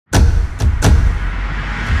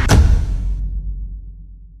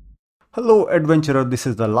Hello adventurer, this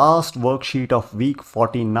is the last worksheet of week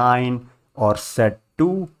 49 or set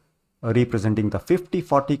 2 representing the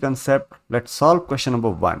 50-40 concept. Let's solve question number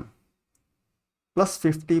 1. Plus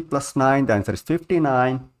 50 plus 9, the answer is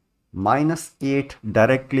 59. Minus 8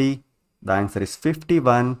 directly, the answer is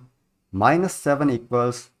 51. Minus 7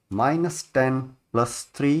 equals minus 10 plus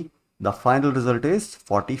 3, the final result is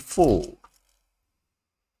 44.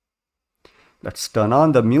 Let's turn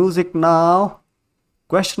on the music now.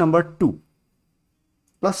 Question number 2.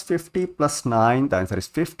 Plus 50 plus 9, the answer is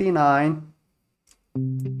 59.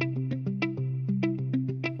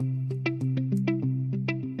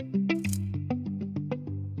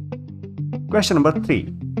 Question number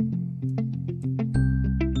 3.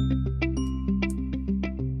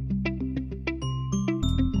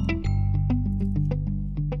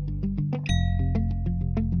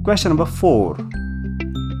 Question number 4.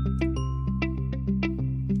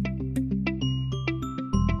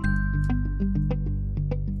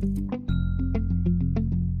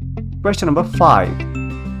 Question number 5.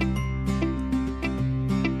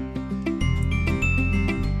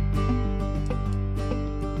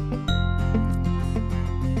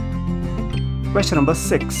 Question number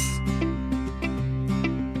 6.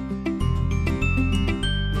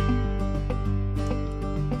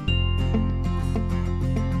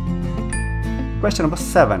 Question number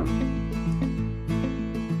 7.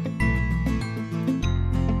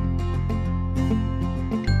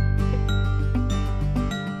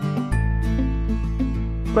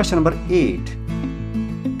 Question number 8.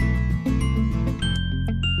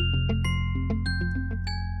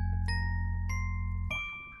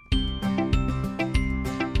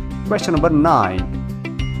 Question number 9.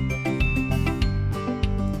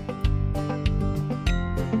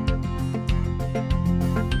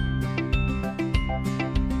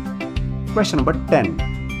 Question number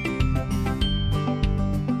 10.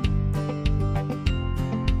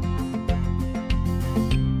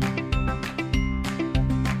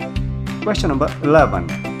 Question number 11.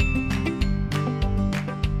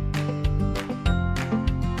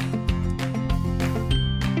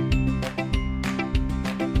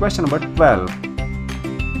 Question number 12.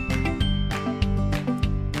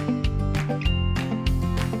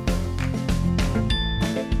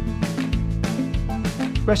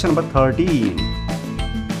 Question number 13.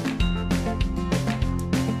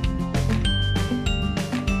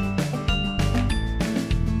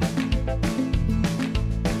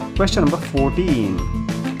 Question number 14.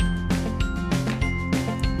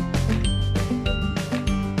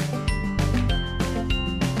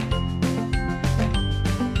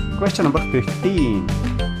 Question number 15.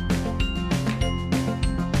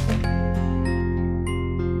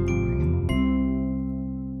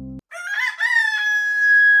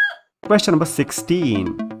 Question number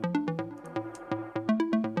 16.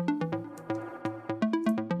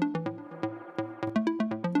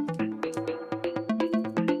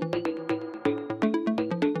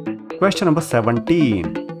 Question number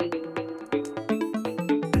 17.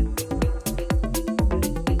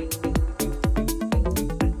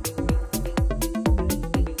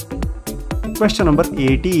 Question number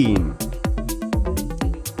 18.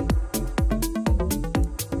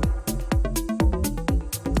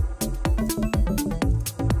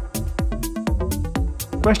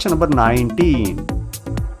 Question number 19.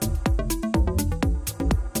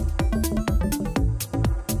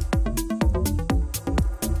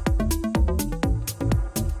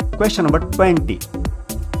 Question number 20.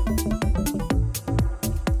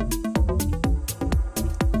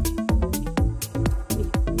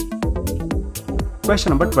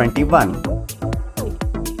 Question number 21.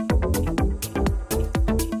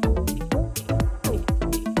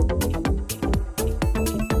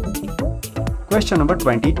 Question number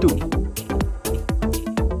 22.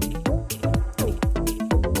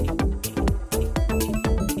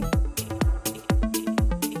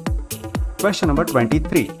 Question number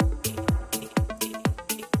 23.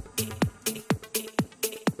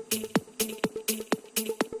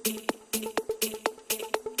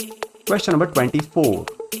 Question number 24.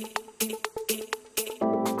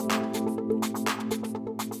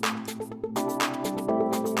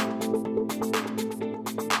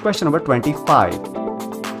 Question number 25.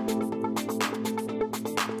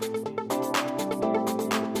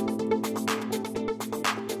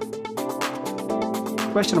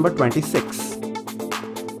 Question number 26.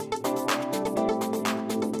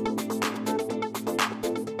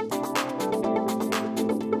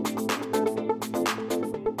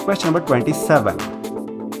 Question number 27.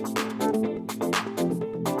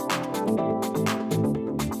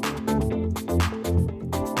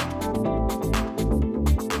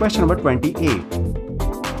 Question number 28.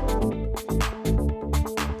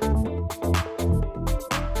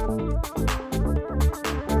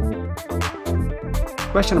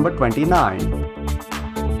 Question number 29.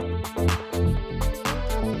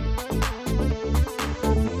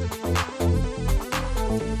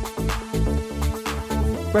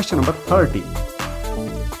 Question number 30.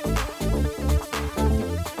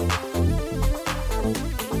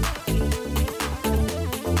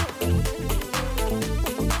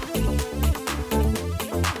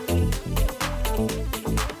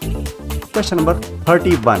 Question number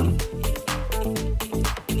 31.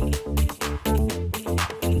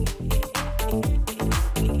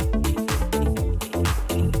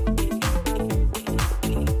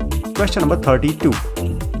 Question number 32.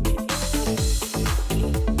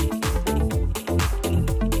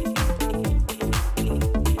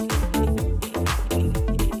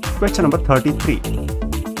 Question number 33.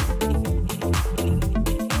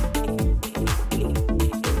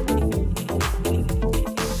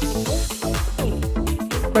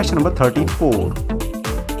 Question number 34.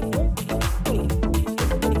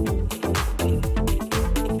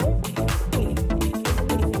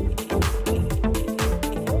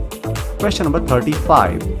 Question number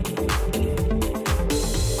 35.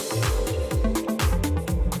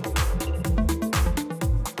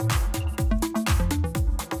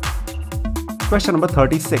 Question number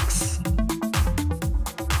 36.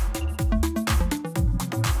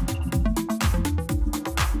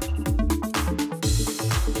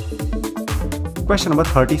 Question number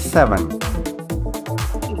 37.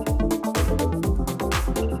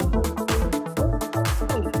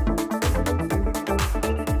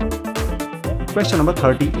 Question number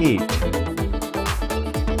 38.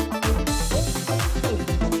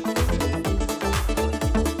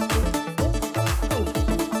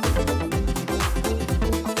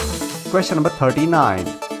 Question number 39.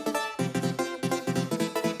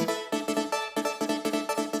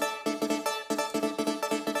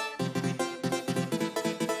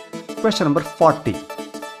 Question number 40.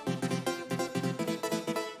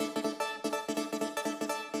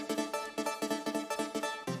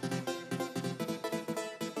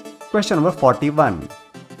 Question number 41.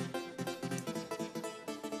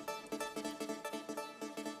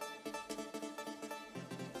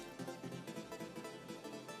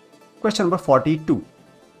 Question number 42.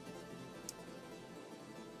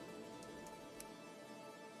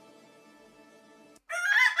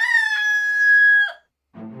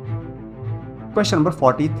 Question number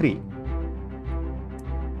 43.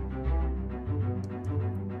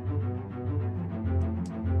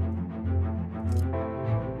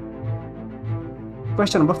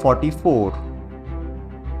 Question number 44.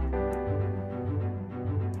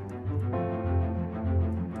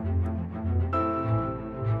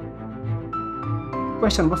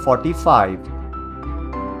 Question number 45.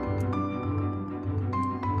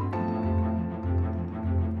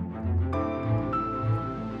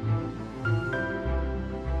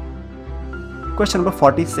 Question number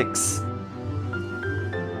 46.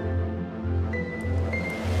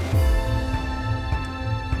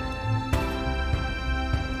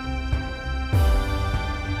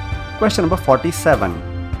 Question number 47.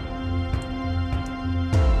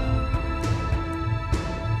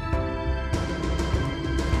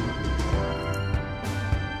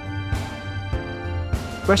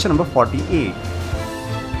 Question number 48.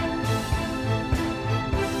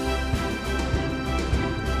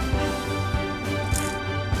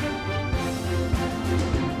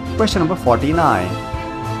 Question number 49.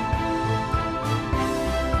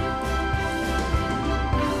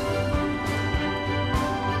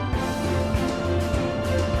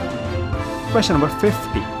 Question number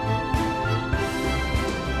 50.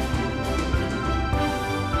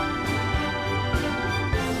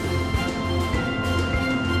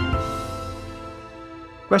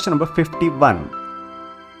 Question number 51.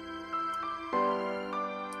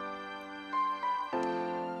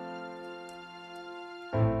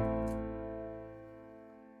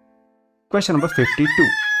 Question number 52.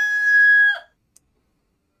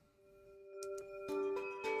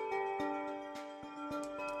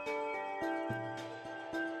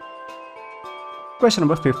 Question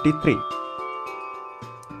number 53.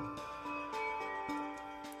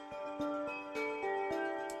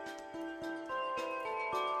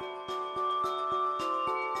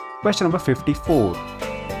 Question number 54.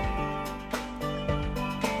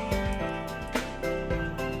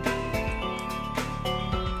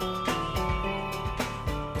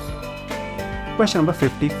 Question number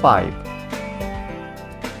 55.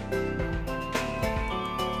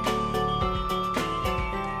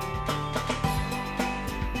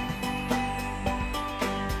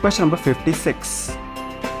 Question number 56.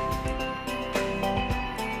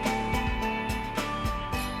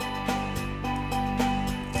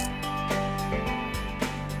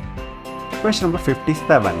 Question number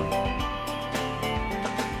 57.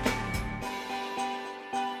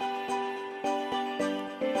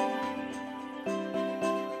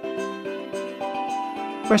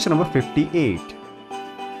 Question number 58.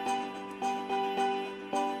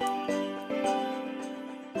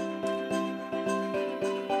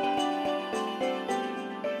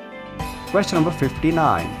 Question number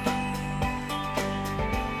 59.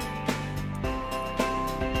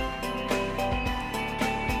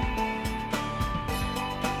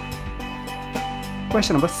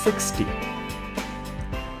 Question number 60.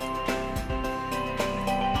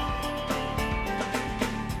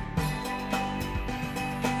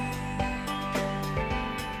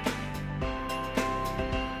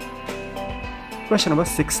 Question number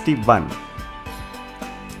 61.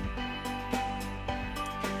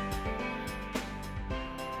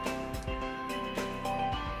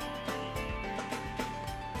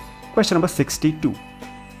 Question number 62.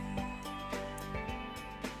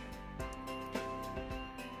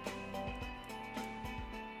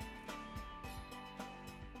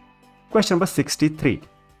 Question number 63.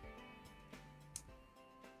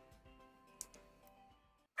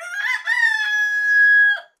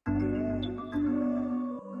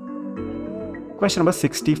 Question number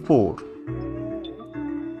 64.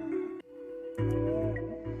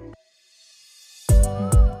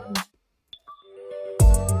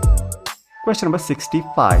 Question number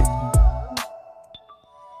 65.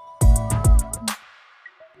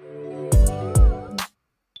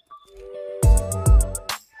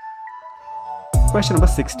 Question number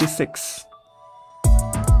 66.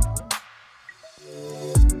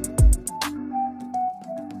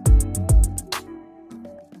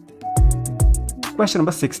 Question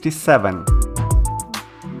number 67.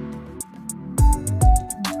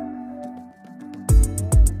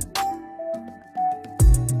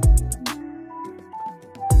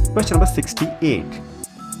 Question number 68.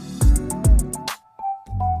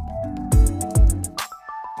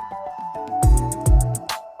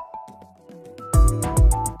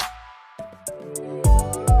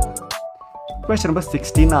 Question number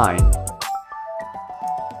 69.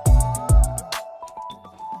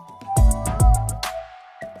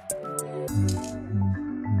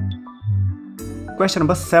 Question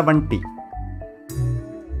number 70.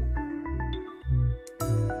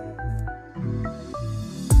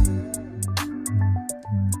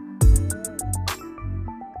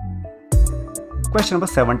 Question number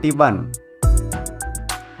 71.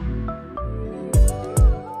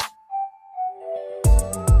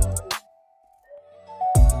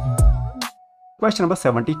 Question number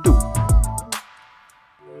 72.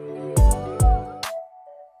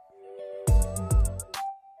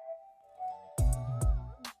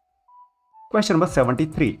 Question number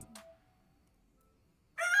 73.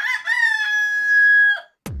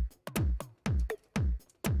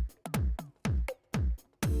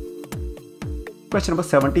 Question number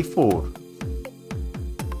 74.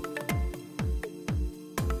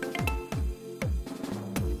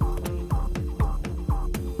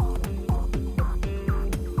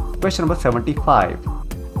 Question number 75.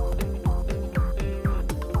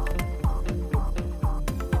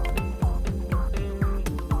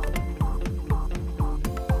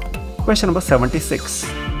 Question number 76.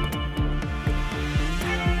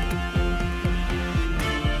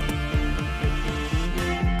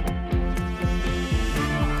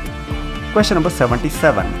 Question number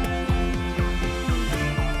 77.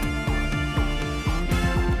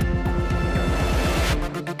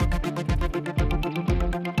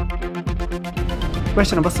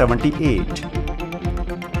 Question number 78.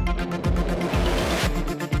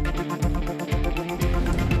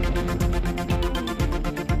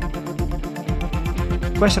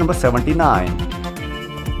 Question number 79.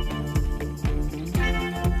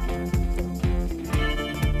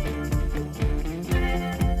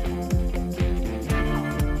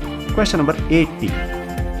 Question number 80.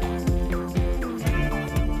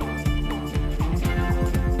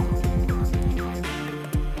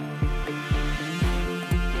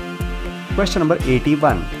 Question number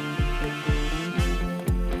 81.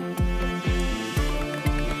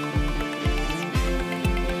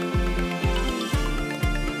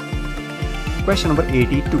 Question number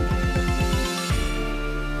 82.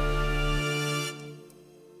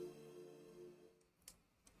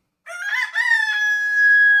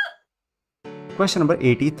 Question number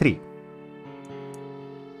 83.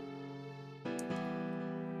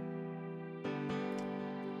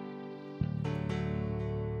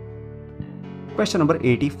 Question number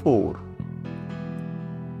 84.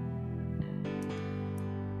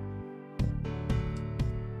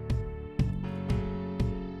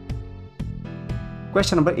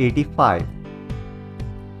 Question number 85.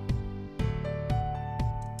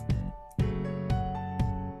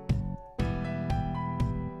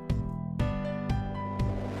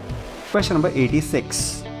 Question number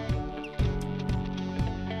 86.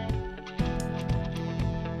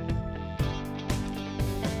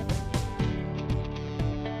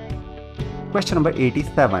 Question number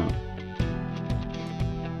 87.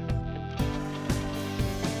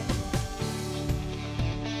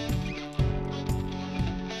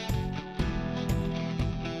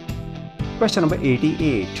 Question number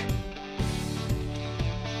 88.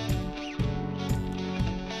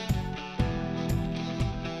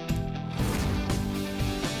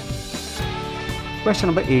 Question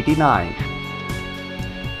number 89.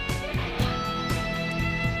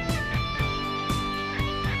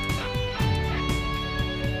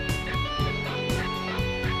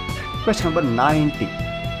 Question number 90.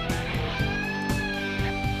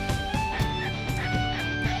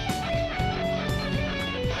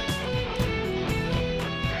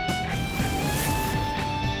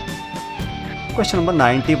 Question number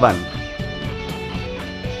 91.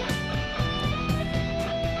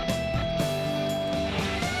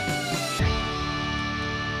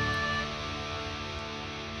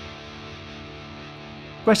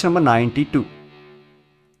 Question number 92.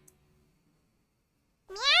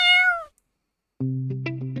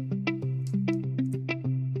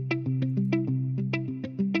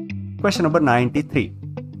 Question number 93.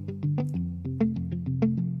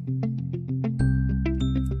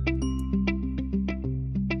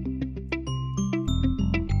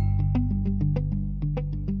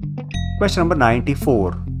 Question number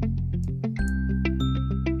 94.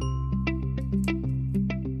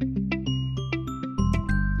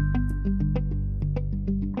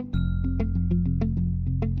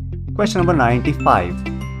 Question number 95.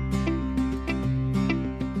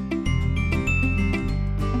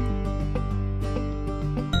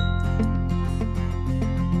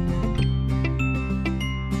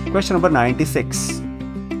 Question number 96.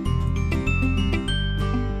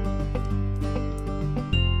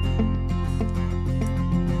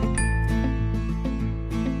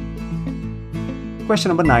 Question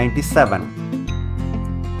number 97.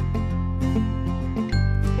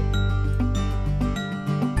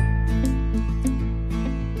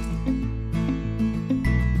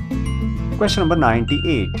 Question number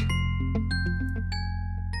 98.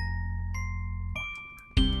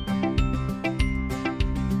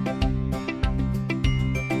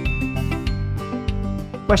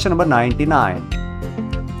 Question number 99.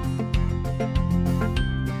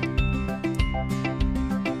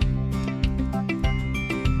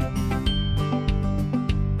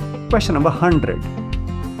 Question number 100.